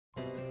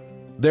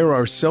There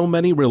are so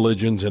many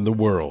religions in the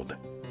world.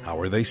 How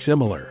are they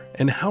similar,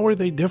 and how are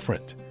they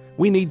different?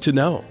 We need to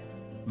know.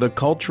 The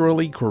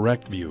culturally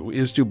correct view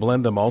is to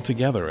blend them all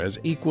together as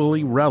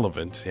equally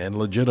relevant and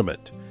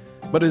legitimate.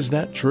 But is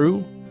that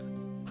true?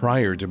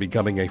 Prior to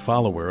becoming a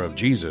follower of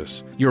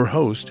Jesus, your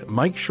host,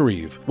 Mike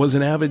Shreve, was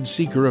an avid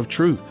seeker of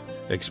truth,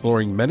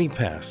 exploring many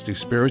paths to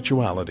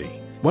spirituality.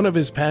 One of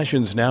his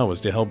passions now is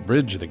to help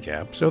bridge the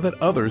gap so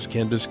that others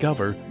can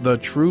discover the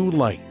true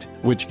light,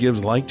 which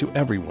gives light to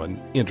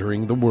everyone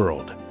entering the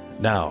world.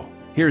 Now,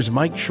 here's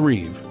Mike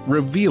Shreve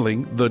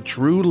revealing the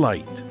true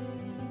light.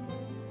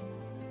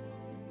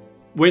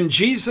 When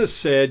Jesus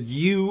said,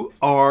 "You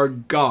are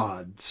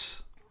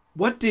gods,"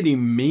 what did he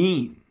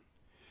mean?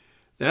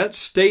 That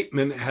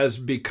statement has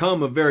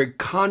become a very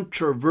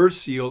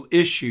controversial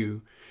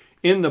issue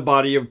in the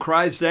body of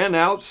Christ and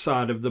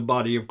outside of the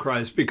body of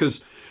Christ,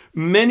 because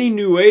many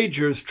New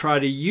Agers try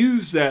to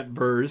use that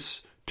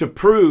verse to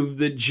prove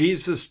that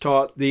Jesus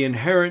taught the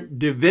inherent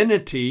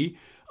divinity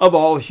of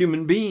all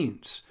human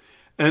beings.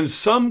 And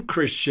some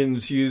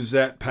Christians use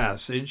that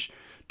passage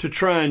to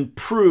try and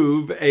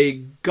prove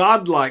a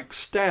godlike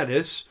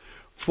status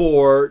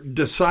for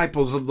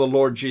disciples of the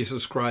Lord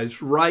Jesus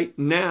Christ right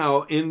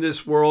now in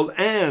this world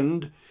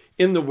and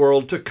in the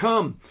world to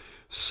come.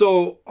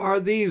 So are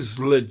these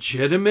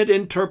legitimate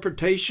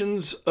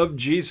interpretations of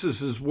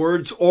Jesus'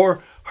 words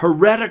or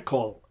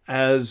heretical,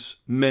 as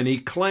many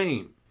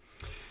claim?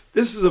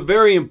 This is a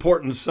very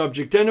important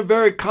subject and a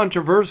very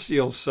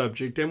controversial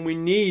subject, and we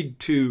need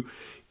to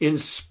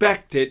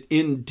inspect it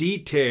in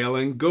detail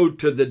and go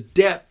to the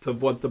depth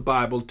of what the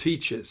Bible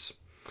teaches.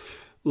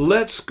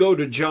 Let's go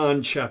to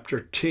John chapter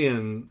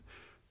 10,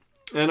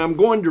 and I'm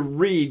going to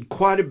read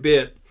quite a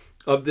bit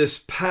of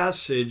this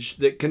passage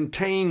that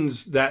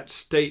contains that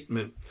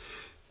statement,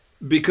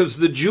 because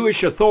the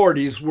Jewish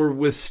authorities were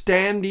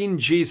withstanding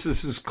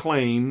Jesus'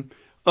 claim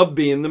of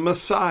being the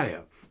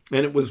Messiah.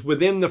 And it was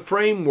within the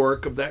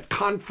framework of that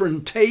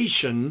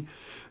confrontation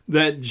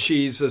that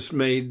Jesus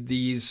made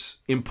these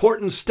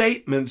important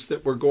statements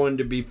that we're going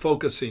to be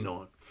focusing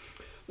on.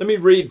 Let me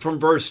read from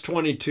verse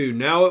 22.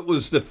 Now it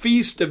was the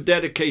feast of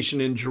dedication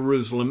in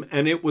Jerusalem,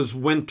 and it was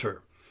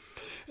winter.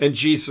 And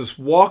Jesus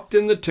walked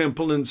in the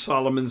temple in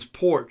Solomon's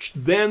porch.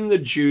 Then the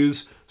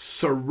Jews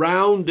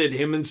surrounded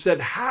him and said,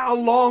 "How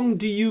long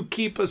do you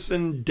keep us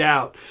in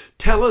doubt?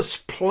 Tell us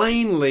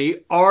plainly,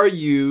 are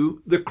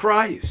you the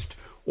Christ?"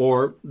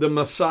 Or the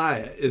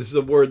Messiah is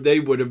the word they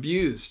would have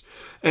used.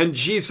 And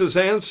Jesus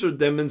answered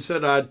them and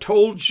said, "I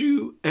told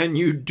you, and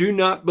you do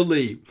not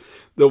believe.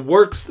 The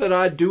works that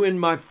I do in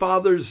my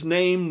Father's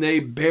name, they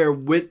bear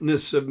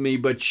witness of me.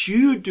 But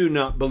you do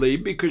not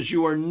believe because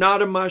you are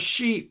not of my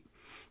sheep.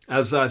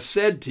 As I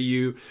said to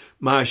you,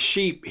 my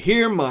sheep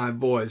hear my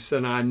voice,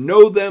 and I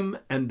know them,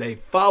 and they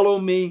follow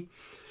me.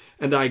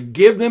 And I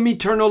give them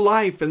eternal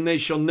life, and they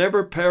shall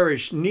never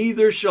perish,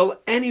 neither shall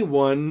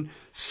anyone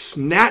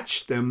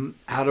snatch them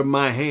out of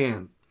my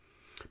hand.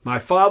 My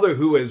Father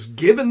who has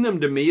given them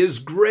to me is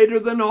greater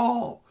than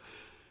all,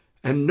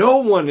 and no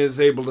one is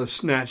able to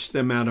snatch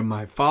them out of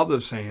my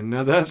Father's hand."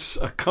 Now that's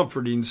a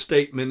comforting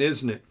statement,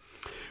 isn't it?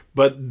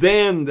 But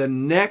then the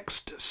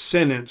next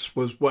sentence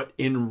was what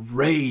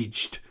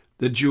enraged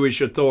the Jewish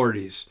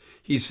authorities.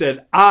 He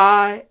said,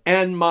 "I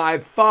and my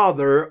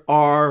Father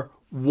are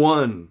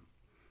one."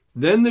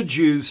 Then the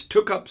Jews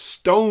took up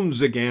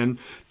stones again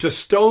to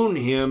stone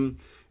him,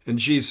 and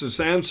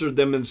Jesus answered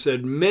them and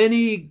said,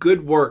 "Many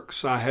good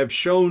works I have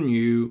shown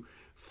you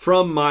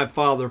from my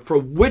Father. For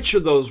which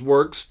of those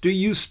works do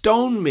you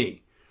stone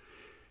me?"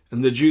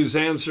 And the Jews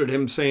answered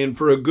him, saying,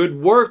 "For a good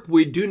work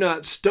we do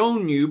not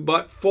stone you,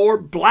 but for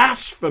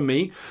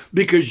blasphemy,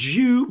 because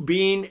you,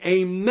 being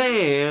a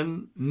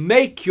man,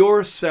 make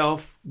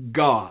yourself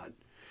God."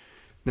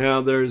 Now,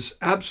 there's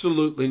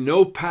absolutely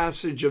no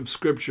passage of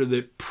Scripture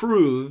that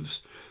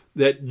proves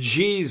that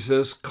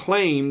Jesus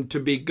claimed to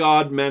be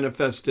God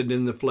manifested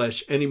in the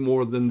flesh any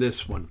more than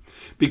this one,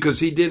 because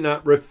he did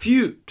not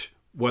refute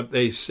what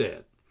they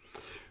said.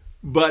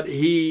 But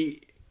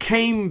he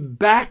came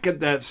back at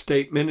that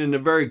statement in a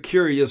very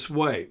curious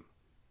way.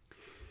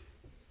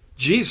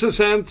 Jesus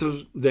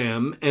answered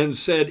them and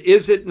said,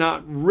 "Is it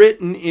not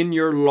written in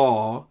your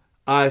law,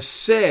 I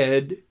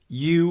said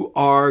you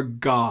are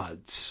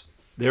gods?"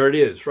 There it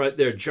is, right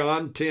there,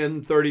 John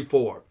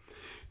 10:34.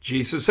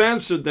 Jesus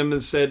answered them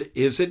and said,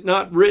 "Is it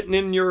not written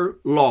in your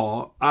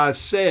law, I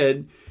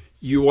said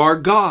you are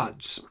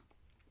gods?"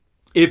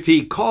 If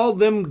he called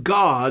them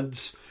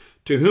gods,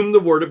 to whom the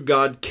word of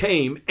God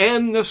came,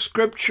 and the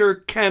Scripture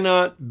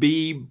cannot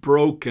be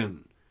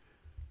broken.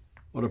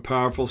 What a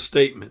powerful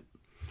statement.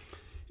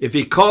 If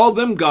he called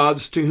them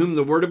gods to whom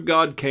the word of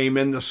God came,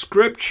 and the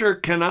Scripture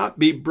cannot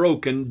be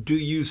broken, do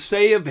you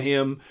say of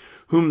him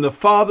whom the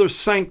Father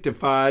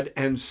sanctified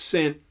and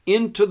sent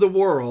into the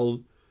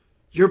world,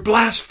 "You're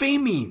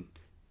blaspheming,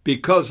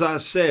 because I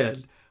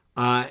said,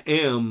 I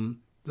am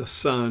the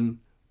Son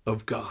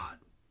of God"?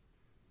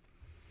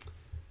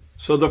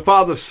 So the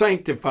Father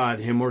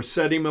sanctified him, or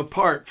set him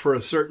apart for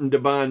a certain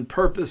divine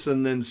purpose,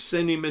 and then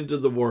sent him into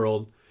the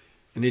world.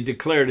 and he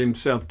declared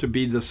himself to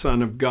be the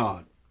Son of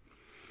God.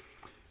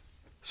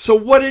 So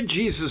what did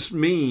Jesus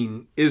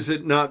mean? Is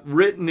it not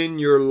written in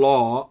your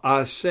law,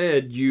 I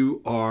said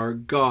you are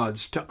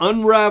gods? To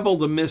unravel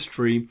the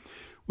mystery,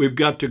 we've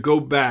got to go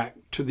back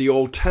to the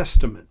Old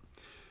Testament,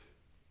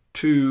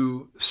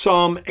 to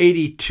Psalm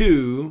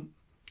 82,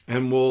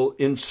 and we'll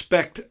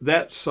inspect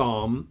that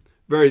psalm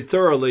very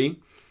thoroughly.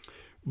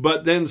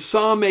 But then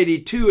Psalm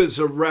 82 is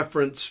a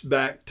reference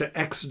back to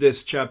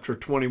Exodus chapter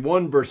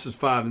 21, verses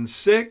 5 and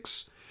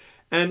 6,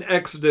 and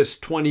Exodus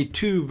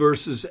 22,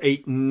 verses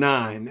 8 and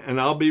 9. And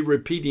I'll be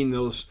repeating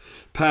those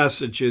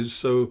passages,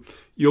 so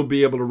you'll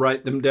be able to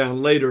write them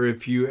down later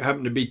if you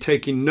happen to be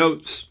taking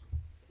notes.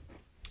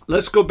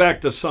 Let's go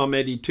back to Psalm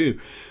 82.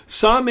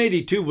 Psalm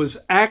 82 was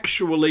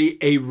actually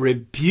a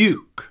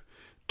rebuke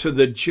to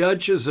the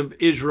judges of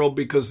Israel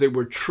because they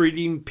were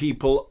treating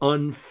people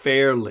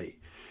unfairly.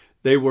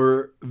 They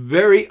were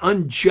very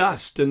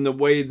unjust in the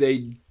way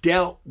they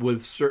dealt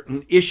with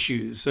certain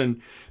issues,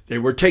 and they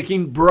were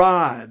taking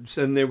bribes,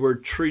 and they were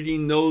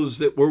treating those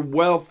that were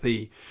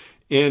wealthy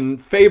in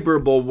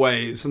favorable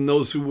ways and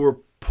those who were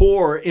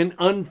poor in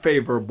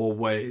unfavorable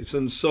ways.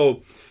 And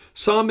so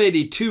Psalm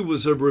 82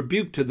 was a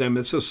rebuke to them.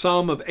 It's a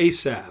psalm of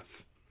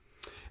Asaph.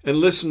 And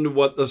listen to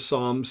what the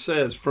psalm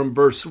says from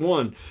verse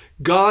 1.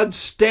 God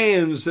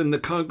stands in the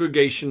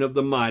congregation of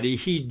the mighty.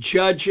 He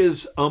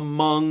judges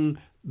among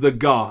the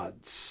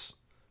gods.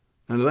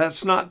 Now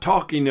that's not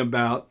talking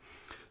about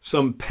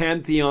some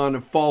pantheon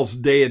of false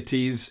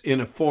deities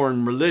in a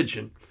foreign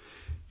religion.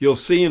 You'll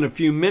see in a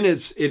few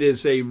minutes it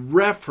is a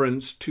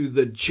reference to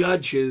the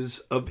judges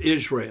of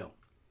Israel.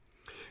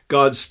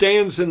 God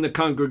stands in the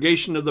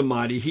congregation of the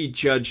mighty. He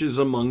judges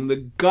among the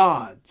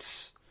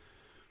gods.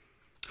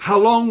 How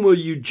long will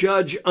you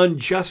judge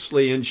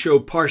unjustly and show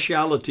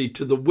partiality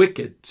to the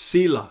wicked?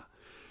 Selah.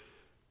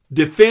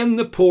 Defend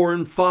the poor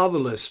and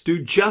fatherless.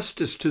 Do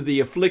justice to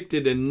the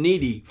afflicted and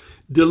needy.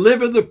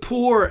 Deliver the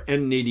poor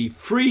and needy.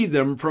 Free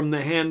them from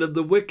the hand of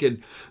the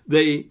wicked.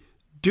 They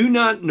do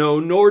not know,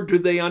 nor do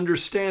they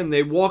understand.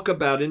 They walk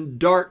about in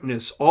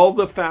darkness. All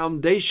the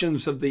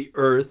foundations of the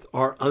earth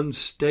are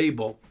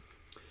unstable.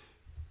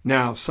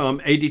 Now,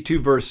 Psalm 82,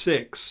 verse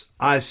 6.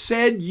 I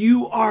said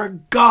you are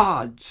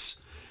gods,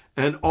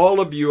 and all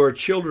of you are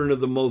children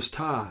of the Most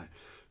High.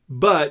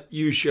 But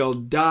you shall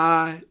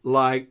die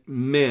like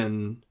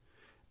men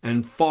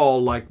and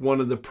fall like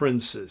one of the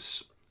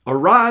princes.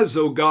 Arise,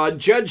 O God,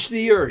 judge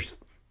the earth,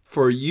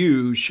 for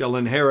you shall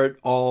inherit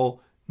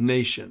all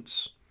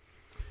nations.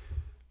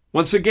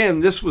 Once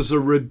again, this was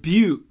a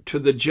rebuke to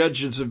the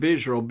judges of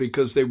Israel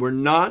because they were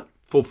not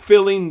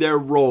fulfilling their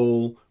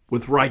role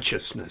with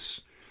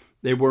righteousness.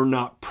 They were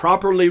not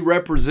properly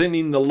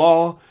representing the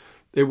law.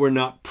 They were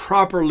not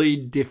properly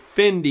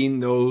defending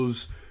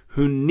those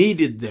who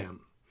needed them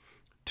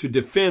to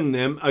defend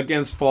them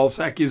against false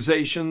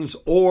accusations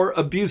or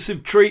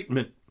abusive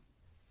treatment.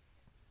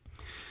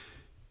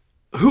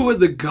 Who are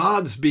the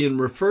gods being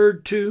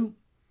referred to?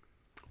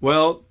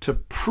 Well, to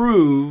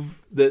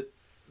prove that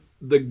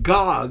the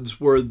gods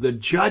were the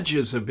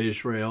judges of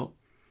Israel,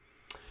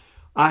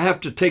 I have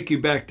to take you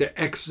back to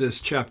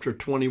Exodus chapter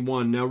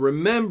 21. Now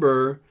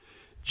remember,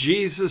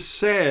 Jesus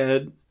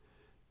said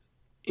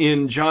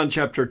in John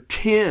chapter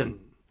 10,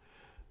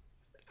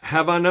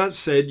 have I not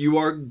said you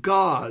are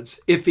gods?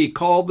 If he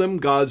called them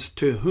gods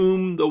to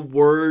whom the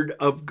word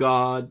of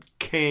God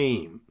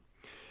came.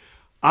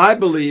 I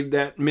believe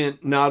that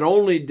meant not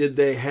only did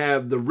they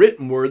have the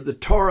written word, the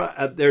Torah,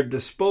 at their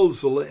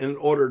disposal in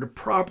order to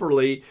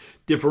properly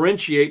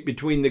differentiate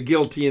between the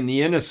guilty and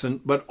the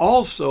innocent, but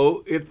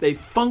also if they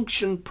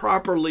functioned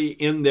properly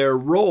in their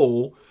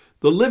role,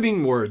 the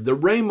living word, the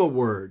Rhema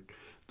word,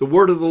 the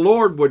word of the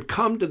Lord would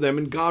come to them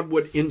and God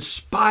would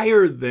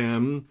inspire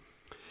them.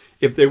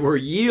 If they were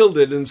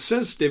yielded and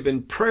sensitive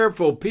and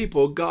prayerful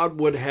people, God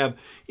would have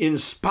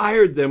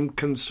inspired them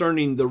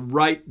concerning the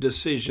right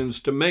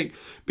decisions to make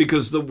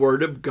because the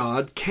word of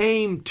God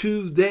came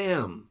to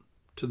them,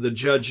 to the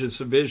judges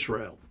of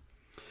Israel.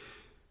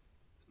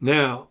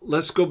 Now,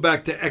 let's go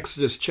back to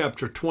Exodus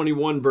chapter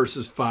 21,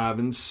 verses 5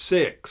 and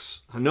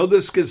 6. I know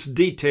this gets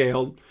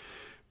detailed,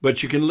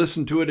 but you can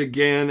listen to it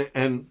again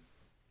and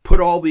put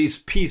all these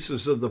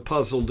pieces of the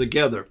puzzle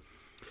together.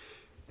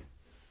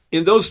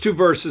 In those two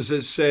verses,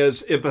 it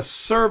says, if a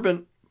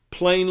servant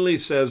plainly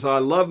says, I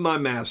love my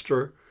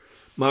master,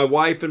 my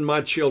wife and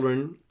my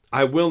children,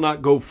 I will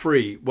not go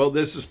free. Well,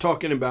 this is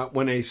talking about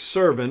when a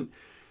servant's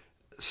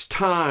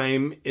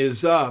time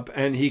is up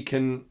and he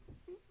can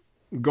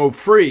go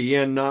free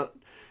and not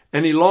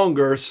any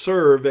longer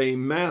serve a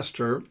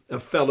master, a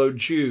fellow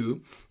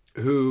Jew,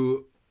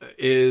 who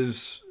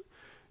is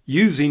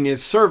using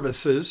his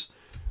services.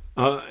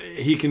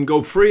 He can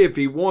go free if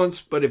he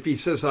wants, but if he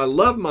says, I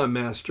love my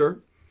master,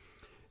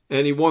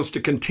 and he wants to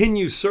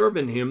continue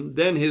serving him,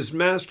 then his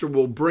master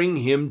will bring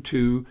him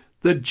to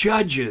the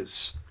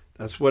judges.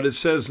 That's what it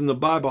says in the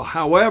Bible.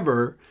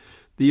 However,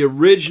 the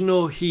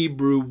original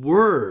Hebrew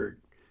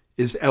word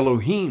is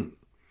Elohim.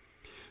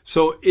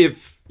 So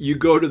if you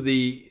go to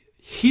the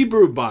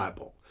Hebrew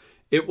Bible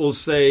it will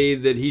say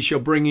that he shall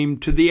bring him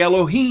to the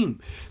Elohim.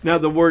 Now,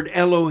 the word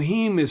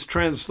Elohim is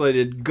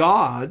translated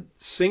God,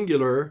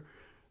 singular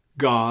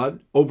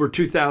God, over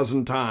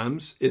 2,000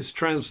 times. It's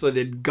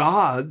translated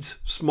gods,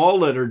 small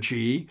letter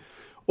G,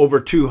 over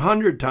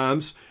 200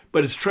 times,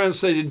 but it's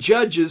translated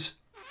judges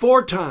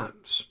 4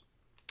 times.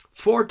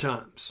 4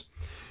 times.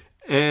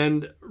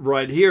 And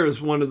right here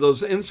is one of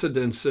those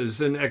incidences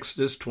in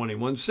Exodus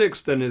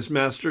 21:6. Then his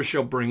master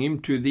shall bring him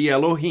to the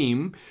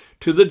Elohim,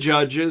 to the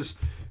judges,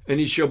 and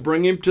he shall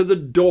bring him to the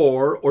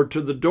door or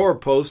to the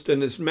doorpost,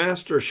 and his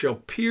master shall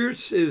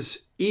pierce his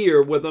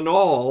ear with an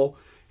awl,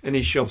 and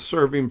he shall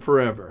serve him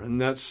forever. And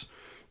that's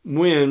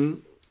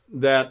when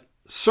that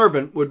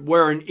servant would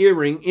wear an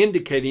earring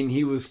indicating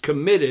he was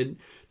committed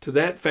to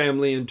that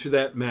family and to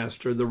that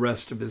master the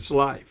rest of his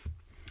life.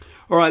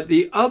 All right,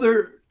 the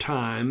other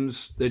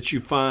times that you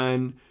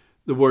find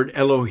the word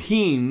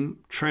Elohim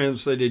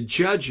translated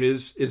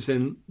judges is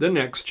in the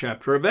next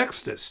chapter of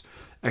Exodus.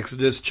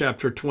 Exodus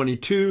chapter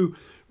 22,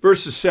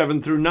 verses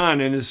 7 through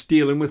 9, and it's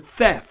dealing with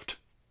theft.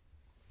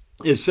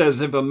 It says,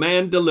 if a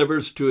man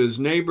delivers to his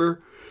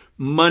neighbor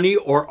money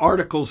or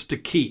articles to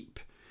keep,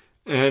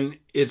 and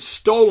it's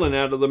stolen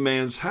out of the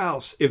man's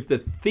house, if the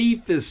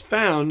thief is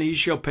found, he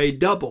shall pay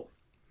double.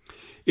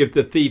 If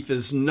the thief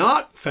is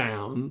not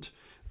found,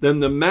 then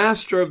the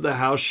master of the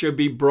house shall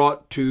be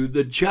brought to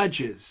the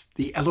judges,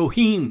 the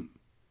Elohim,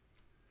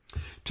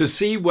 to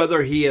see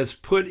whether he has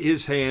put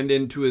his hand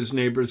into his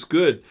neighbor's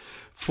good.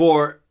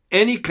 For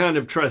any kind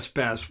of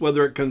trespass,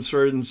 whether it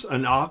concerns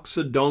an ox,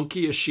 a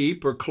donkey, a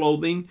sheep, or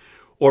clothing,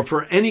 or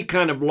for any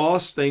kind of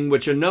lost thing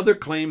which another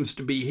claims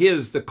to be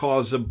his, the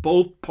cause of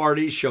both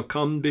parties shall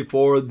come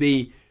before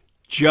the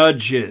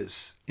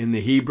judges, in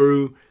the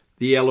Hebrew,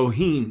 the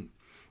Elohim.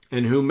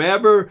 And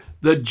whomever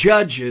the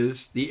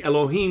judges, the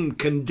Elohim,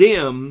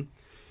 condemn,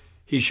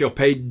 he shall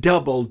pay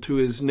double to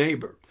his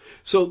neighbor.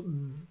 So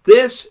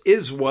this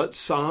is what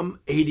Psalm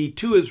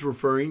 82 is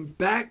referring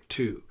back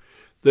to.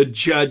 The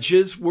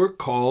judges were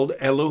called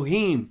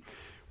Elohim.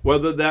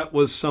 Whether that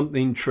was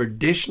something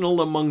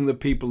traditional among the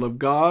people of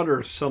God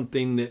or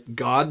something that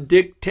God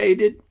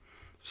dictated,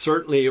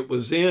 certainly it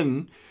was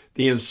in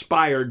the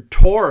inspired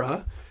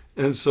Torah.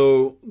 And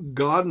so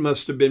God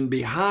must have been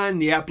behind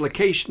the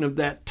application of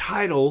that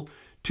title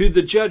to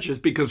the judges,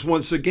 because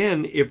once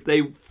again, if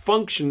they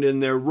functioned in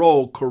their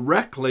role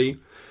correctly,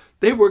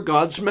 they were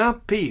God's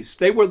mouthpiece.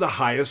 They were the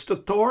highest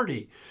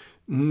authority.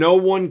 No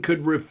one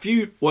could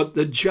refute what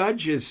the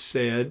judges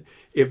said.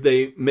 If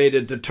they made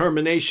a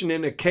determination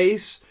in a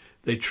case,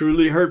 they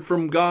truly heard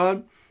from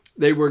God.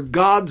 They were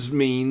God's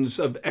means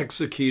of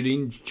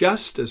executing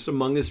justice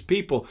among his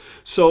people.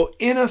 So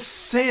in a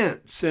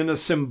sense, in a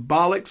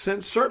symbolic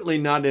sense, certainly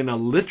not in a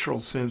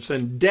literal sense,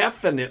 and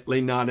definitely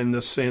not in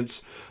the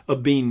sense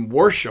of being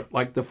worshiped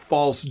like the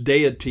false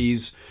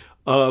deities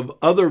of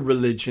other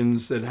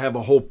religions that have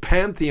a whole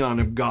pantheon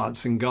of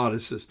gods and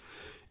goddesses.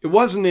 It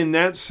wasn't in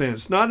that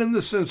sense, not in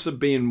the sense of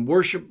being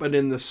worshiped, but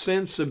in the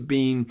sense of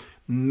being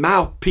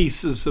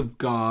mouthpieces of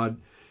God.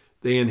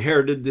 They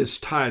inherited this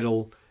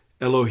title,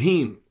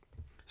 Elohim.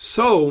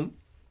 So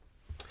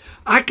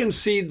I can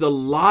see the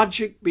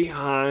logic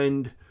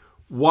behind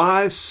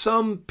why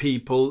some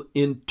people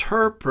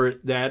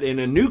interpret that in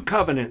a new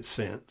covenant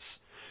sense,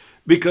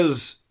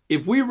 because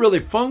if we really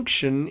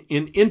function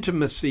in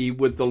intimacy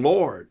with the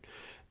Lord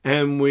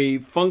and we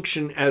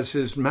function as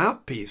his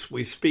mouthpiece,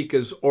 we speak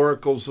as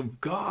oracles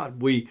of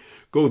God, we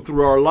go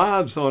through our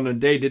lives on a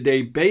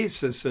day-to-day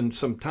basis, and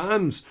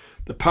sometimes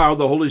the power of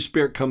the Holy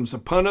Spirit comes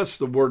upon us,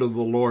 the word of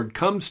the Lord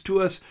comes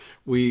to us,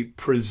 we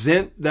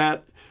present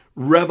that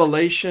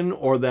revelation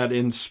or that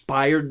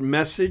inspired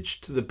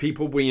message to the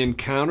people we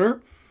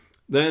encounter,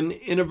 then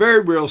in a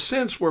very real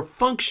sense, we're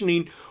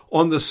functioning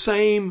on the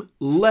same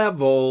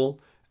level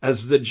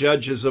as the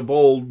judges of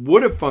old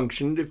would have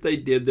functioned if they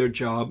did their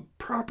job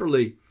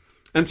properly.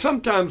 And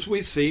sometimes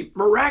we see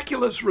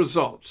miraculous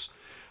results.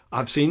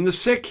 I've seen the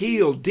sick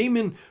healed,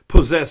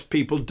 demon-possessed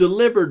people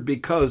delivered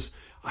because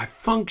I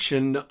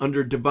functioned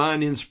under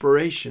divine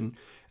inspiration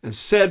and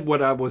said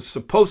what I was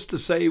supposed to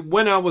say,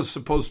 when I was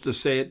supposed to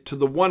say it, to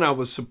the one I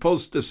was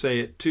supposed to say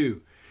it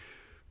to.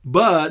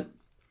 But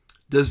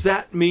does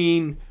that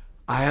mean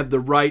I have the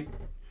right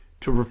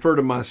to refer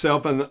to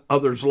myself and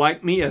others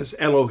like me as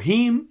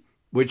Elohim,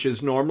 which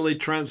is normally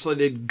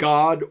translated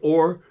God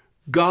or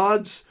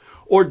gods?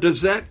 Or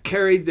does that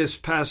carry this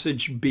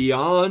passage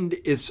beyond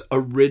its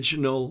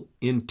original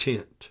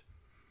intent?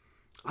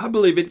 I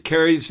believe it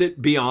carries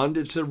it beyond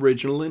its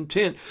original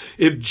intent.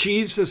 If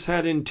Jesus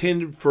had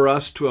intended for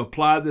us to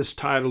apply this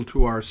title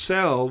to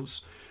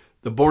ourselves,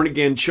 the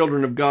born-again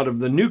children of God of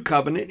the New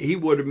Covenant, he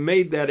would have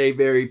made that a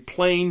very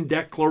plain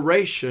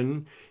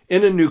declaration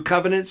in a New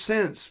Covenant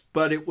sense.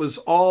 But it was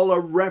all a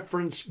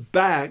reference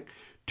back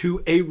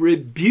to a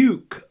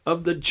rebuke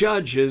of the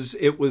judges.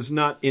 It was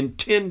not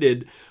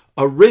intended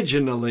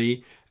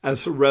originally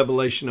as a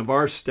revelation of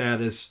our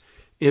status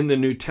in the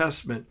New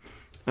Testament.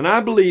 And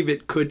I believe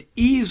it could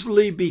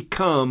easily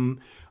become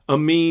a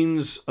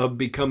means of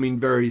becoming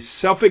very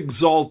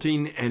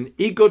self-exalting and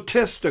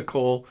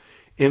egotistical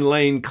in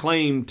laying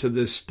claim to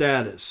this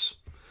status.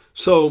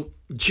 So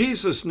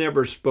Jesus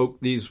never spoke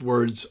these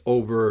words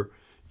over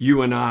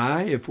you and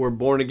I if we're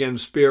born-again,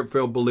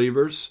 Spirit-filled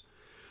believers.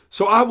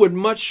 So I would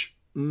much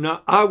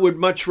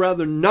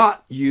rather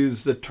not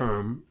use the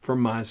term for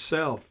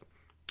myself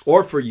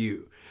or for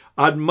you.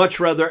 I'd much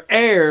rather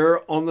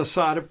err on the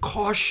side of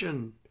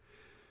caution,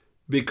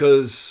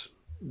 because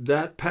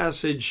that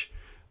passage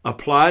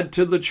applied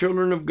to the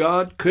children of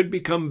God could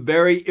become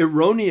very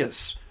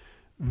erroneous,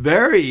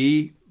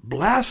 very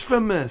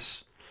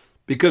blasphemous.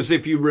 Because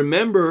if you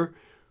remember,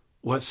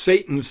 what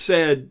Satan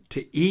said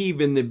to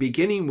Eve in the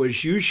beginning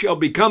was, you shall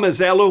become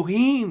as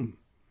Elohim,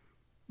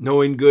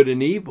 knowing good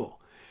and evil.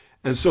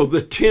 And so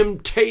the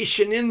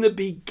temptation in the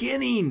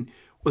beginning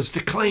was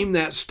to claim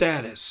that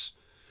status.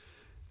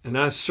 And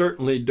I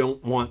certainly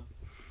don't want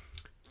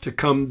to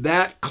come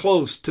that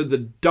close to the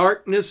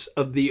darkness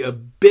of the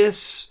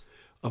abyss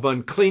of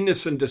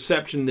uncleanness and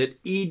deception that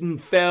Eden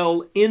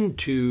fell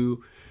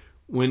into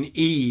when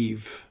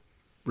Eve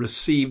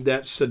received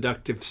that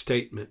seductive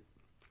statement.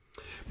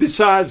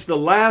 Besides, the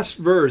last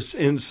verse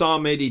in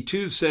Psalm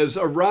 82 says,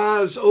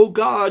 arise, O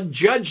God,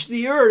 judge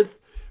the earth,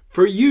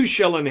 for you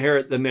shall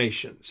inherit the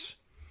nations.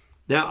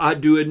 Now, I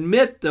do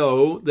admit,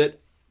 though, that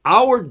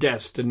our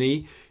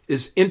destiny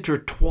is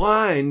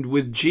intertwined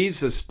with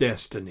Jesus'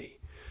 destiny.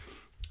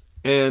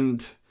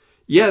 And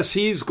yes,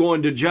 he's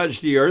going to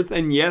judge the earth,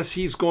 and yes,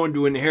 he's going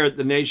to inherit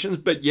the nations,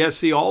 but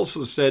yes, he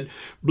also said,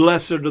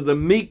 blessed are the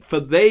meek, for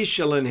they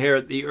shall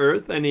inherit the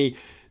earth. And he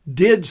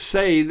did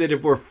say that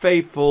if we're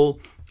faithful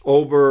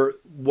over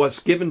what's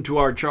given to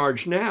our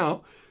charge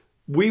now,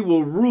 we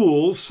will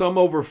rule, some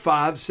over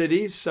 5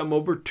 cities, some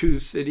over 2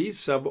 cities,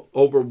 some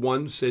over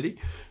 1 city.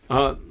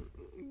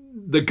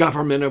 The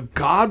government of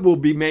God will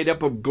be made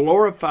up of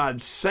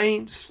glorified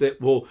saints that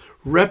will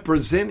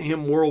represent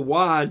him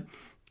worldwide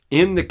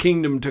in the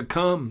kingdom to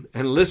come.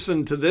 And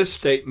listen to this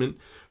statement,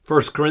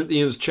 1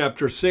 Corinthians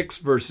chapter 6,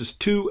 verses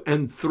 2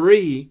 and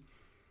 3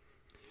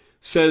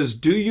 says,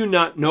 do you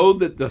not know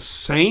that the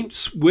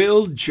saints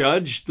will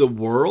judge the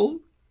world?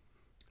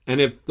 And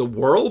if the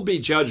world be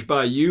judged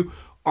by you,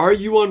 are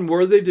you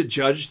unworthy to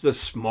judge the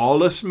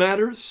smallest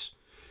matters?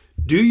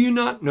 Do you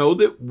not know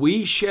that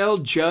we shall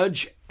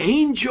judge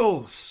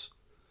angels?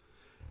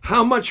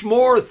 How much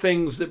more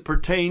things that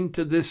pertain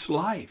to this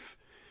life?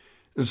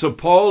 And so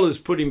Paul is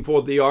putting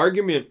forth the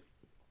argument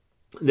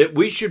that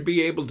we should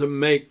be able to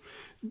make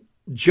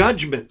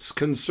judgments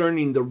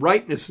concerning the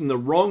rightness and the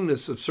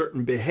wrongness of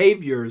certain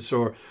behaviors,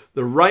 or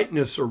the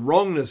rightness or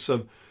wrongness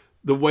of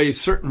the way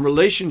certain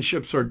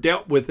relationships are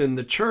dealt with in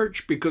the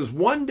church, because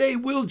one day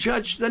we'll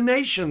judge the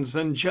nations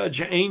and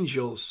judge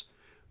angels.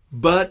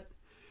 But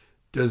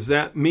does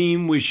that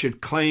mean we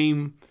should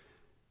claim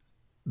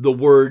the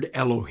word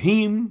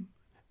Elohim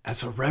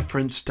as a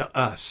reference to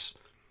us?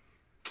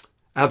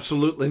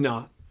 Absolutely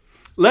not.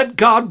 Let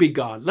God be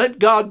God. Let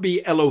God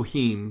be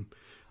Elohim.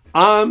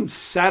 I'm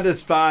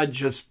satisfied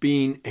just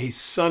being a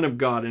son of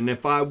God. And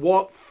if I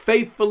walk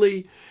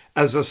faithfully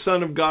as a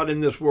son of God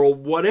in this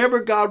world, whatever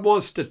God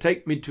wants to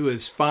take me to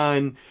is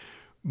fine.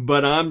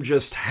 But I'm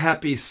just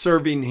happy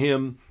serving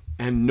him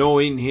and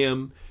knowing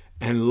him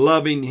and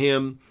loving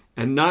him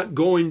and not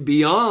going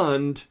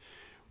beyond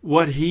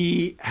what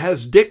he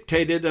has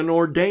dictated and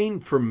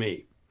ordained for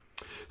me.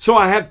 So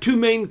I have 2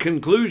 main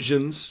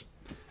conclusions.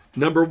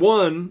 Number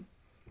 1,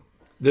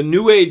 the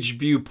New Age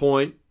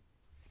viewpoint.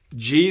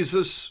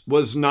 Jesus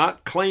was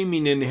not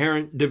claiming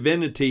inherent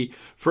divinity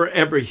for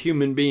every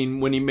human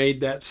being when he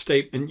made that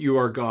statement, you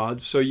are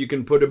God. So you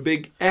can put a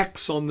big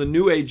X on the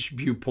New Age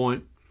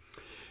viewpoint.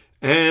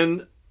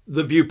 And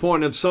the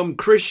viewpoint of some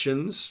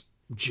Christians,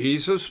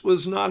 Jesus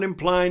was not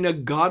implying a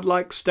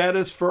godlike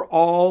status for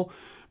all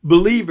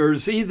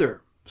believers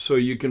either. So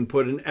you can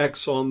put an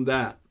X on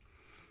that.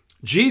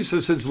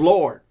 Jesus is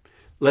Lord.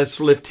 Let's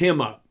lift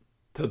him up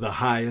to the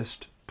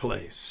highest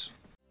place.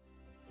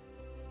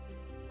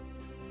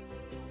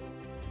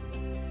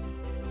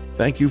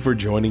 Thank you for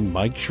joining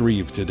Mike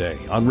Shreve today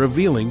on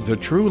Revealing the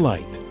True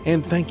Light,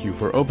 and thank you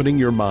for opening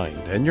your mind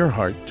and your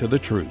heart to the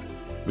truth.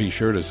 Be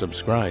sure to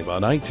subscribe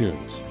on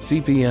iTunes,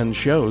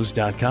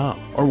 cpnshows.com,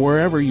 or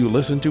wherever you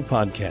listen to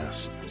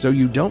podcasts so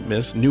you don't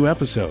miss new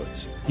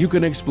episodes. You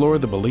can explore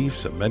the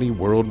beliefs of many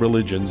world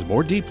religions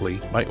more deeply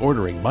by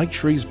ordering Mike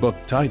Shreve's book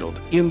titled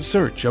In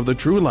Search of the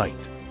True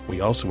Light. We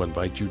also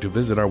invite you to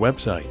visit our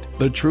website,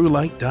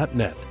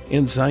 thetruelight.net,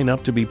 and sign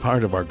up to be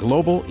part of our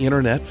global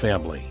internet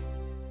family.